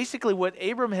 So basically what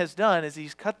Abram has done is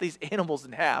he's cut these animals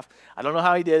in half. I don't know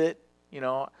how he did it.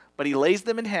 but he lays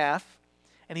them in half,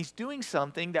 and he's doing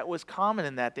something that was common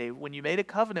in that day. When you made a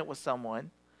covenant with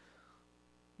someone,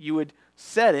 you would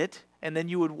set it, and then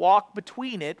you would walk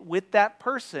between it with that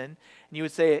person, and you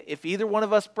would say, if either one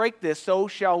of us break this, so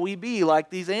shall we be like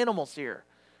these animals here.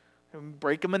 And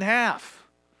break them in half,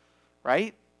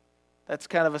 right? That's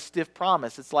kind of a stiff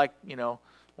promise. It's like,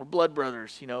 we're blood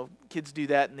brothers. Kids do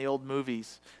that in the old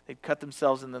movies. They'd cut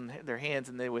themselves in their hands,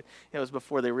 and it was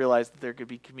before they realized that there could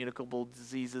be communicable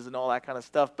diseases and all that kind of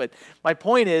stuff. But my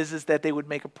point is that they would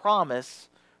make a promise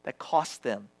that cost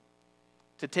them.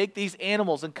 To take these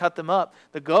animals and cut them up.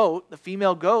 The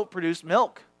female goat produced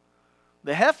milk.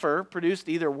 The heifer produced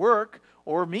either work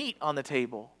or meat on the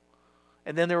table.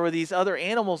 And then there were these other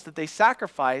animals that they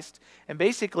sacrificed. And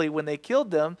basically, when they killed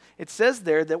them, it says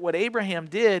there that what Abraham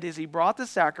did is he brought the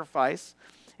sacrifice.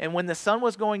 And when the sun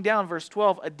was going down, verse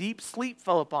 12, a deep sleep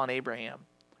fell upon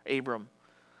Abram.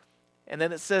 And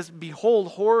then it says, behold,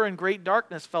 horror and great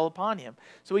darkness fell upon him.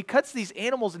 So he cuts these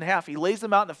animals in half. He lays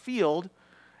them out in the field.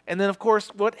 And then, of course,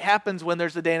 what happens when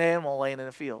there's a dead animal laying in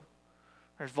a field?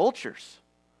 There's vultures.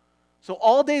 So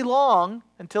all day long,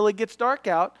 until it gets dark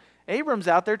out, Abram's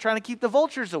out there trying to keep the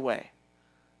vultures away.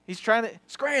 He's trying to,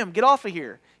 scram, get off of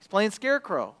here. He's playing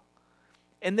scarecrow.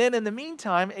 And then in the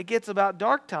meantime, it gets about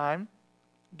dark, and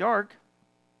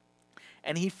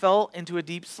he fell into a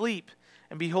deep sleep.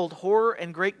 And behold, horror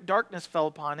and great darkness fell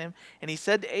upon him. And he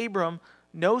said to Abram,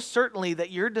 know certainly that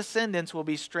your descendants will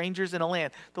be strangers in a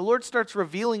land. The Lord starts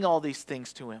revealing all these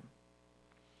things to him.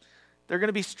 They're going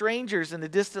to be strangers in a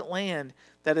distant land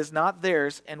that is not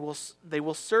theirs, and they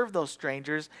will serve those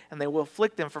strangers, and they will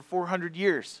afflict them for 400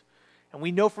 years. And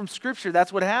we know from Scripture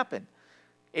that's what happened.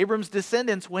 Abram's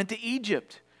descendants went to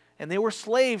Egypt, and they were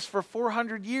slaves for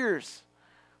 400 years.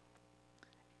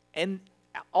 And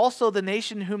also the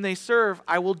nation whom they serve,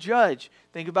 I will judge.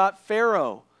 Think about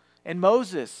Pharaoh and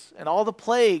Moses and all the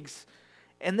plagues.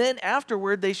 And then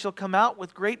afterward they shall come out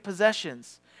with great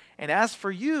possessions. And as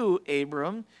for you,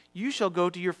 Abram, you shall go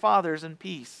to your fathers in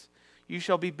peace. You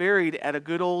shall be buried at a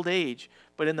good old age.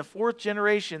 But in the 4th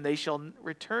generation they shall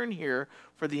return here,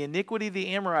 for the iniquity of the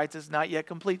Amorites is not yet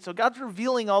complete. So God's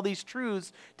revealing all these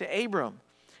truths to Abram.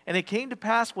 And it came to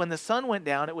pass when the sun went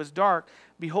down, it was dark.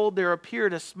 Behold, there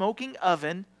appeared a smoking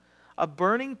oven, a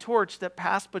burning torch that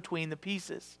passed between the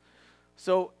pieces.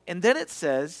 So, and then it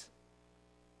says,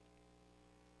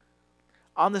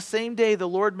 on the same day the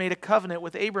Lord made a covenant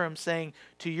with Abraham, saying,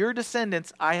 to your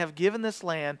descendants I have given this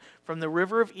land, from the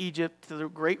river of Egypt to the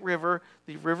great river,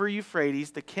 the river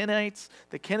Euphrates, the Kenites,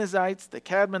 the Kenizzites, the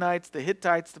Cadmonites, the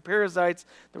Hittites, the Perizzites,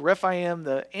 the Rephaim,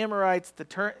 the Amorites, the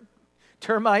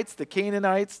Termites, the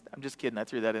Canaanites. I'm just kidding, I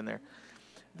threw that in there.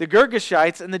 The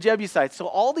Girgashites and the Jebusites. So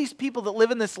all these people that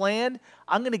live in this land,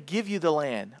 I'm going to give you the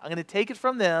land. I'm going to take it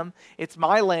from them. It's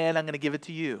my land. I'm going to give it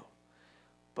to you.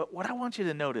 But what I want you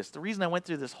to notice, the reason I went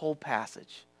through this whole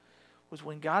passage was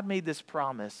when God made this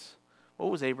promise,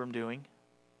 what was Abram doing?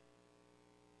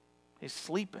 He's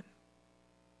sleeping.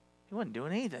 He wasn't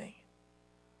doing anything.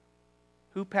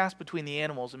 Who passed between the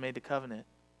animals and made the covenant?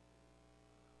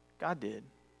 God did.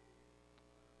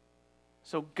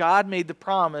 So God made the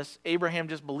promise. Abraham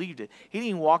just believed it. He didn't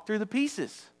even walk through the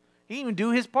pieces. He didn't even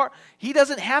do his part. He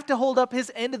doesn't have to hold up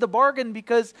his end of the bargain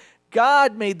because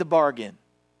God made the bargain.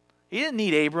 He didn't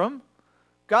need Abram.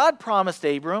 God promised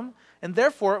Abram, and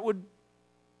therefore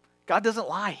God doesn't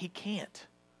lie. He can't.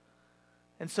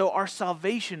 And so our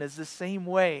salvation is the same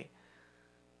way.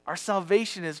 Our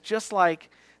salvation is just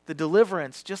like the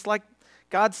deliverance, just like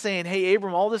God's saying, hey,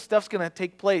 Abram, all this stuff's going to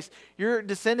take place. Your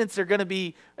descendants are going to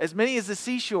be as many as the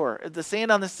seashore, the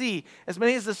sand on the sea, as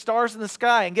many as the stars in the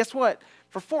sky. And guess what?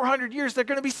 For 400 years, they're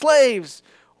going to be slaves.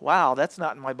 Wow, that's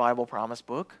not in my Bible promise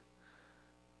book.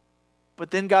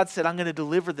 But then God said, I'm going to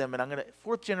deliver them, and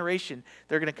 4th generation,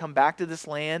 they're going to come back to this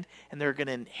land, and they're going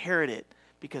to inherit it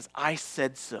because I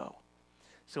said so.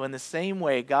 So in the same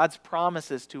way, God's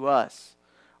promises to us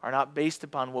are not based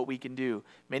upon what we can do.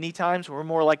 Many times we're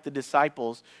more like the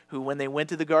disciples who, when they went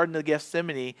to the Garden of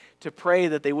Gethsemane to pray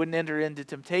that they wouldn't enter into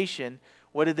temptation,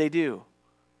 what did they do?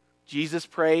 Jesus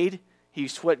prayed. He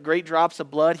sweat great drops of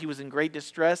blood. He was in great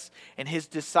distress. And his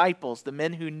disciples, the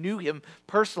men who knew him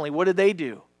personally, what did they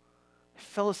do? They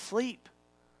fell asleep.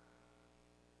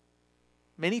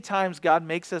 Many times God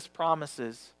makes us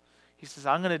promises. He says,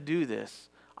 I'm going to do this.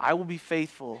 I will be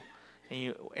faithful.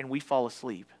 And we fall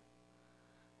asleep.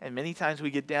 And many times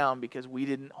we get down because we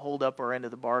didn't hold up our end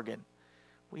of the bargain.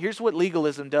 Here's what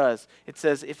legalism does. It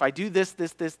says, if I do this,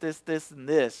 and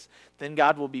this, then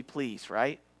God will be pleased,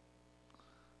 right?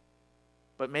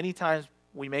 But many times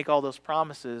we make all those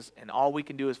promises and all we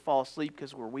can do is fall asleep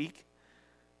because we're weak.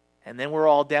 And then we're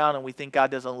all down and we think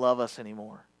God doesn't love us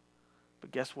anymore.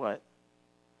 But guess what?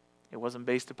 It wasn't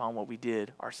based upon what we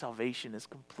did. Our salvation is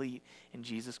complete in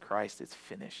Jesus Christ. It's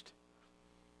finished.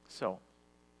 So,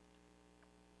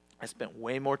 I spent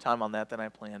way more time on that than I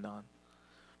planned on.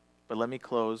 But let me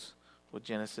close with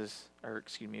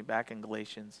back in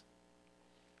Galatians.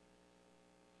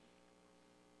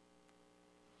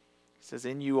 It says,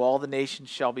 in you all the nations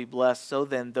shall be blessed. So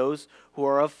then those who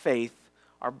are of faith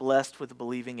are blessed with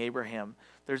believing Abraham.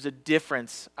 There's a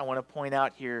difference I want to point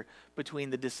out here between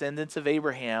the descendants of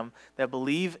Abraham that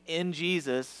believe in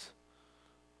Jesus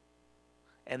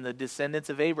and the descendants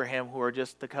of Abraham who are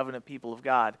just the covenant people of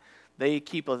God. They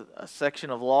keep a section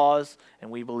of laws,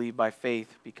 and we believe by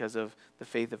faith because of the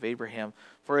faith of Abraham.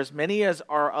 For as many as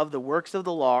are of the works of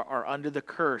the law are under the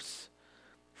curse.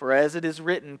 For as it is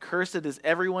written, cursed is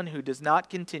everyone who does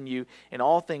not continue in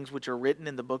all things which are written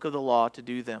in the book of the law to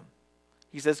do them.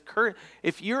 He says,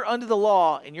 if you're under the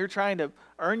law and you're trying to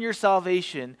earn your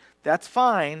salvation, that's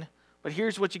fine. But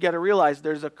here's what you got to realize.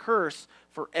 There's a curse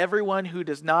for everyone who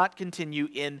does not continue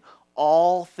in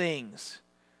all things.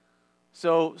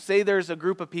 So say there's a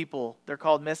group of people. They're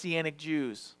called Messianic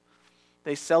Jews.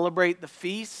 They celebrate the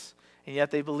feasts, and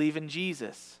yet they believe in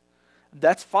Jesus.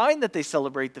 That's fine that they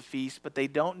celebrate the feast, but they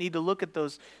don't need to look at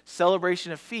those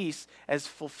celebration of feasts as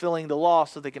fulfilling the law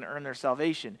so they can earn their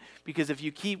salvation. Because if you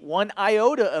keep one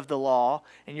iota of the law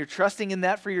and you're trusting in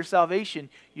that for your salvation,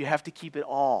 you have to keep it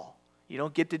all. You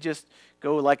don't get to just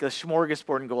go like a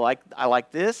smorgasbord and go I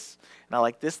like this, and I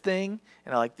like this thing,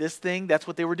 and I like this thing. That's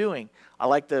what they were doing. I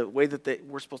like the way that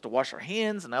we're supposed to wash our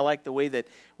hands, and I like the way that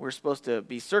we're supposed to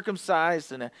be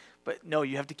circumcised. But no,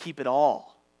 you have to keep it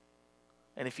all.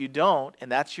 And if you don't, and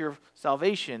that's your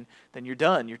salvation, then you're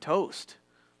done. You're toast.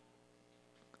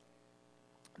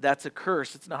 That's a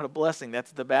curse. It's not a blessing.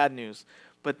 That's the bad news.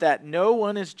 But that no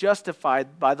one is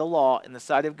justified by the law in the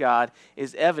sight of God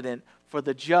is evident for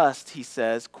the just, he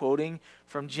says, quoting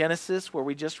from Genesis, where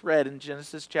we just read in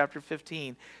Genesis chapter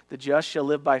 15, the just shall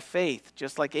live by faith,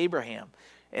 just like Abraham.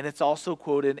 And it's also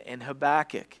quoted in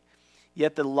Habakkuk.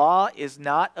 Yet the law is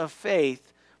not of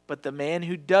faith, but the man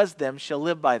who does them shall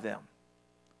live by them.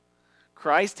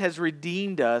 Christ has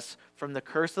redeemed us from the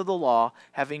curse of the law,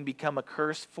 having become a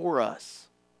curse for us.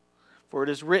 For it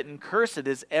is written, cursed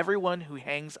is everyone who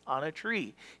hangs on a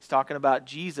tree. He's talking about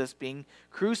Jesus being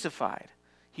crucified.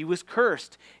 He was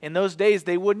cursed. In those days,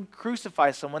 they wouldn't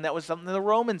crucify someone. That was something the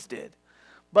Romans did.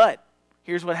 But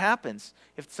here's what happens.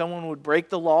 If someone would break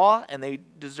the law and they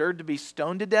deserved to be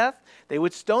stoned to death, they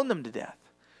would stone them to death.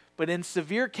 But in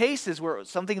severe cases where it was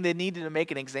something they needed to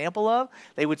make an example of,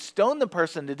 they would stone the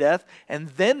person to death, and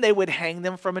then they would hang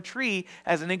them from a tree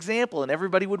as an example. And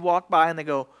everybody would walk by and they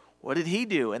go, what did he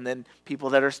do? And then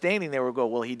people that are standing there would go,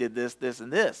 well, he did this, this,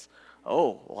 and this.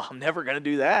 Oh, well, I'm never going to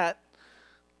do that.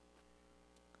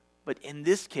 But in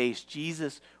this case,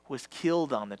 Jesus was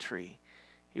killed on the tree.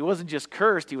 He wasn't just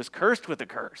cursed, he was cursed with a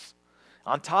curse.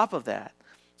 On top of that.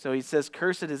 So he says,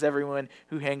 cursed is everyone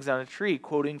who hangs on a tree,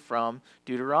 quoting from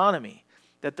Deuteronomy,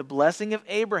 that the blessing of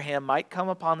Abraham might come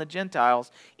upon the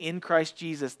Gentiles in Christ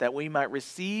Jesus, that we might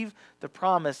receive the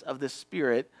promise of the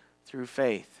Spirit through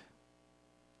faith.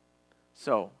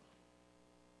 So,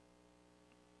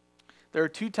 there are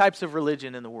two types of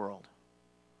religion in the world.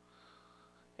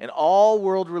 And all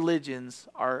world religions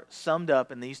are summed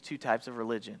up in these two types of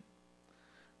religion.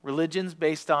 Religions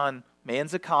based on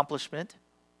man's accomplishment,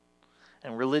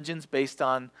 and religions based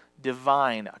on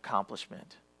divine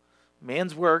accomplishment.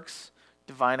 Man's works,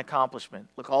 divine accomplishment.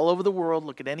 Look all over the world.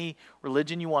 Look at any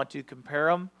religion you want to. Compare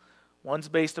them. One's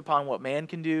based upon what man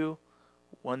can do.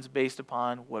 One's based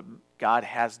upon what God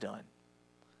has done.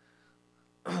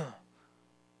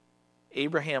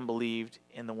 Abraham believed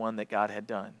in the one that God had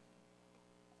done.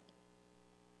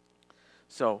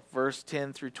 So, verse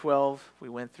 10 through 12, we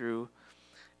went through.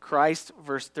 Christ,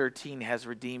 verse 13, has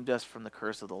redeemed us from the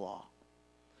curse of the law.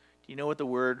 Do you know what the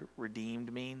word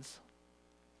redeemed means?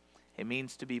 It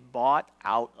means to be bought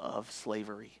out of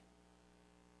slavery.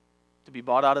 To be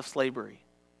bought out of slavery.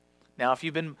 Now, if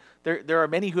you've been, there are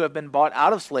many who have been bought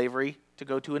out of slavery to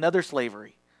go to another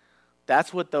slavery.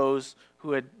 That's what those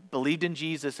who had believed in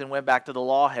Jesus and went back to the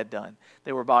law had done.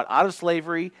 They were bought out of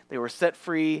slavery, they were set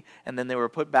free, and then they were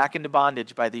put back into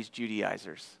bondage by these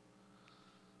Judaizers.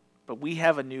 But we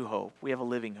have a new hope. We have a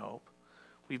living hope.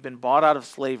 We've been bought out of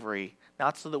slavery,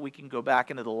 not so that we can go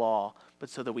back into the law, but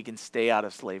so that we can stay out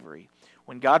of slavery.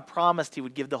 When God promised he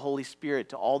would give the Holy Spirit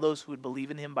to all those who would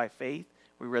believe in him by faith,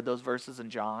 we read those verses in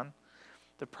John,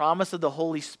 the promise of the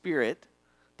Holy Spirit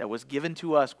that was given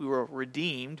to us, we were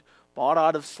redeemed, bought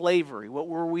out of slavery. What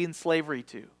were we in slavery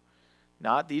to?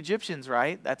 Not the Egyptians,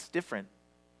 right? That's different.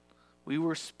 We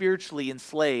were spiritually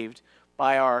enslaved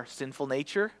by our sinful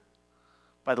nature,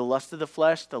 by the lust of the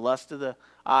flesh, the lust of the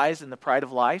eyes, and the pride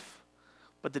of life.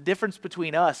 But the difference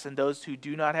between us and those who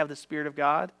do not have the Spirit of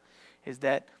God is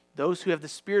that those who have the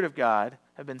Spirit of God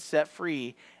have been set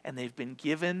free, and they've been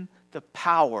given the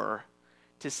power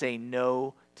to say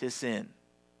no to sin.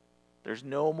 There's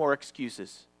no more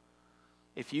excuses.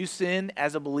 If you sin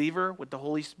as a believer with the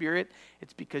Holy Spirit,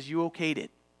 it's because you okayed it.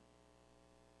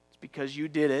 It's because you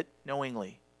did it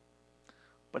knowingly.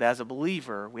 But as a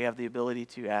believer, we have the ability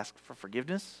to ask for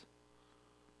forgiveness,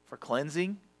 for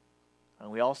cleansing, and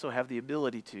we also have the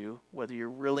ability to, whether you're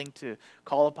willing to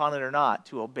call upon it or not,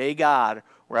 to obey God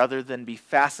rather than be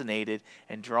fascinated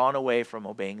and drawn away from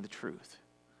obeying the truth.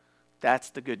 That's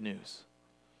the good news.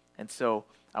 And so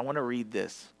I want to read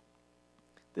this.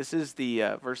 This is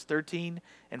the verse 13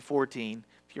 and 14.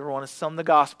 If you ever want to sum the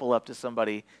gospel up to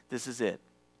somebody, this is it.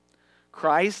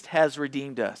 Christ has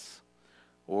redeemed us,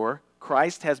 or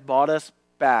Christ has bought us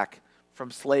back from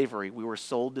slavery. We were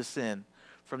sold to sin,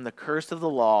 from the curse of the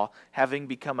law, having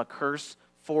become a curse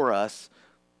for us.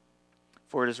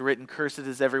 For it is written, cursed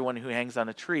is everyone who hangs on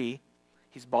a tree.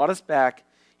 He's bought us back.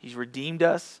 He's redeemed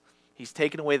us. He's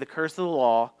taken away the curse of the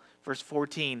law. Verse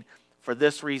 14, for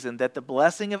this reason, that the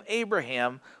blessing of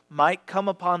Abraham might come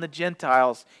upon the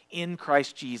Gentiles in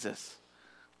Christ Jesus,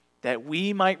 that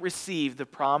we might receive the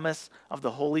promise of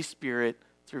the Holy Spirit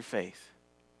through faith.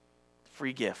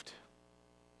 Free gift.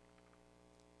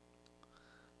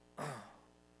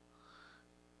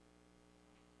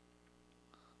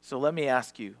 So let me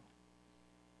ask you,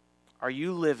 are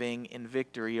you living in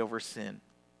victory over sin?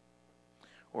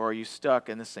 Or are you stuck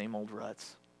in the same old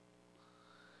ruts?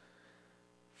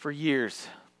 For years,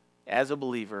 as a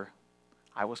believer,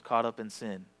 I was caught up in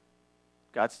sin.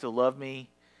 God still loved me.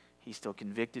 He still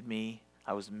convicted me.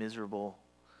 I was miserable.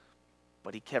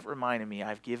 But he kept reminding me,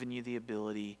 I've given you the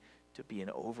ability to be an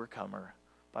overcomer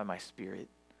by my Spirit.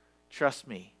 Trust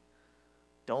me.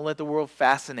 Don't let the world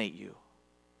fascinate you.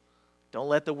 Don't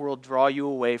let the world draw you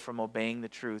away from obeying the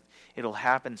truth. It'll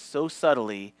happen so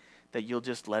subtly that you'll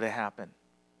just let it happen.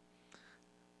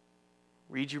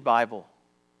 Read your Bible.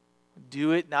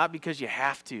 Do it not because you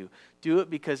have to. Do it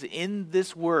because in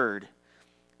this word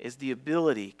is the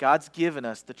ability. God's given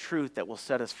us the truth that will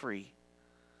set us free.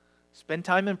 Spend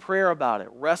time in prayer about it.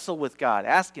 Wrestle with God.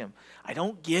 Ask Him, I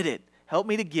don't get it. Help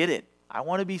me to get it. I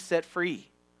want to be set free.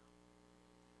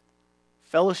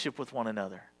 Fellowship with one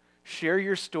another. Share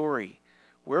your story.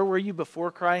 Where were you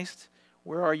before Christ?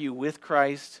 Where are you with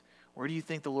Christ? Where do you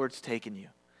think the Lord's taken you?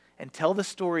 And tell the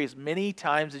story as many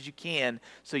times as you can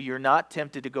so you're not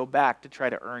tempted to go back to try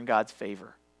to earn God's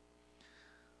favor.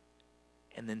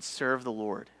 And then serve the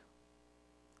Lord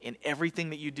in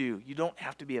everything that you do. You don't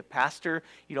have to be a pastor.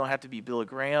 You don't have to be Billy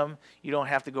Graham. You don't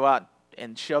have to go out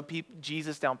and shove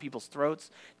Jesus down people's throats.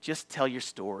 Just tell your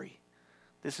story.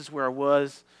 This is where I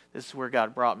was. This is where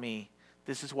God brought me.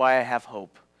 This is why I have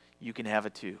hope. You can have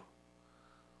it too.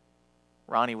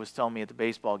 Ronnie was telling me at the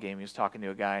baseball game, he was talking to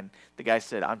a guy, and the guy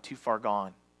said, I'm too far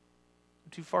gone.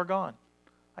 I'm too far gone.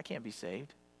 I can't be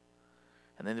saved.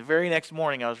 And then the very next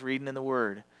morning, I was reading in the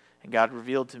Word, and God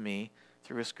revealed to me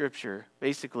through a scripture,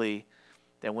 basically,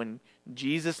 that when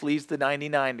Jesus leaves the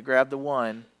 99 to grab the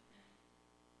one,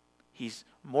 He's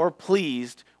more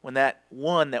pleased when that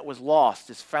one that was lost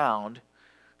is found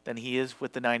than He is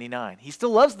with the 99. He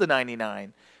still loves the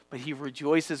 99, but He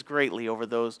rejoices greatly over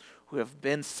those who have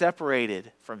been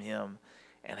separated from Him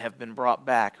and have been brought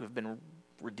back, who have been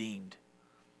redeemed.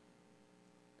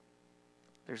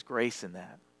 There's grace in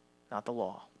that, not the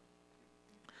law.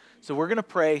 So we're going to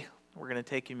pray. We're going to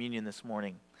take communion this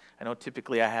morning. I know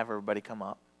typically I have everybody come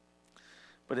up.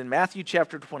 But in Matthew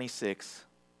chapter 26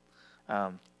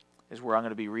 is where I'm going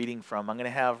to be reading from. I'm going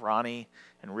to have Ronnie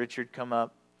and Richard come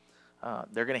up.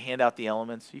 They're going to hand out the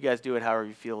elements. You guys do it however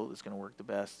you feel is going to work the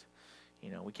best.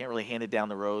 You know, we can't really hand it down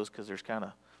the rows because there's kind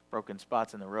of broken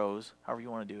spots in the rows, however you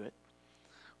want to do it.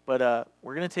 But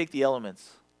we're going to take the elements.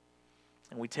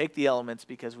 And we take the elements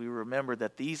because we remember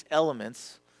that these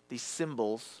elements, these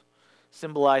symbols,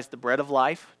 symbolize the bread of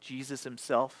life, Jesus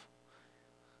Himself,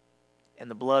 and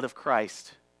the blood of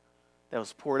Christ that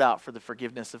was poured out for the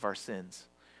forgiveness of our sins.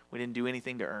 We didn't do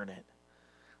anything to earn it.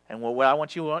 And what I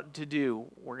want you to do,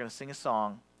 we're going to sing a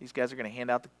song. These guys are going to hand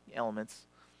out the elements.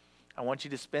 I want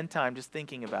you to spend time just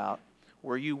thinking about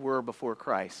where you were before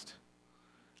Christ,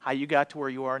 how you got to where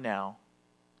you are now,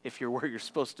 if you're where you're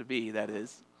supposed to be, that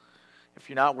is. If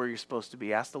you're not where you're supposed to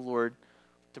be, ask the Lord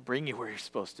to bring you where you're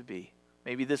supposed to be.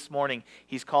 Maybe this morning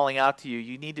He's calling out to you.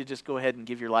 You need to just go ahead and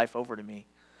give your life over to me.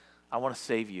 I want to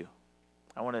save you.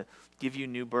 I want to give you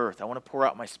new birth. I want to pour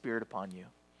out my Spirit upon you.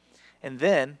 And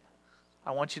then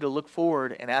I want you to look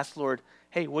forward and ask the Lord,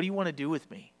 hey, what do you want to do with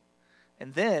me?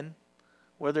 And then,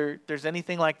 whether there's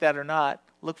anything like that or not,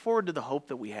 look forward to the hope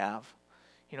that we have.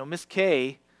 You know, Miss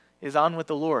Kay is on with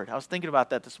the Lord. I was thinking about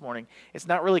that this morning. It's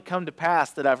not really come to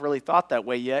pass that I've really thought that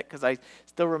way yet, because I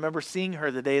still remember seeing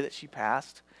her the day that she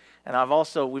passed. And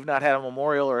we've not had a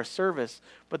memorial or a service.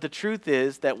 But the truth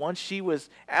is that once she was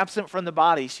absent from the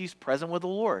body, she's present with the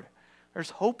Lord.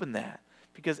 There's hope in that,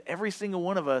 because every single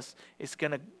one of us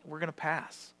we're going to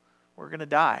pass. We're going to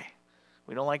die.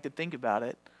 We don't like to think about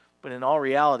it, but in all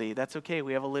reality, that's okay.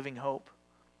 We have a living hope.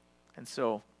 And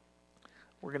so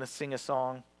we're going to sing a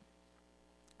song,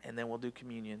 and then we'll do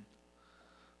communion.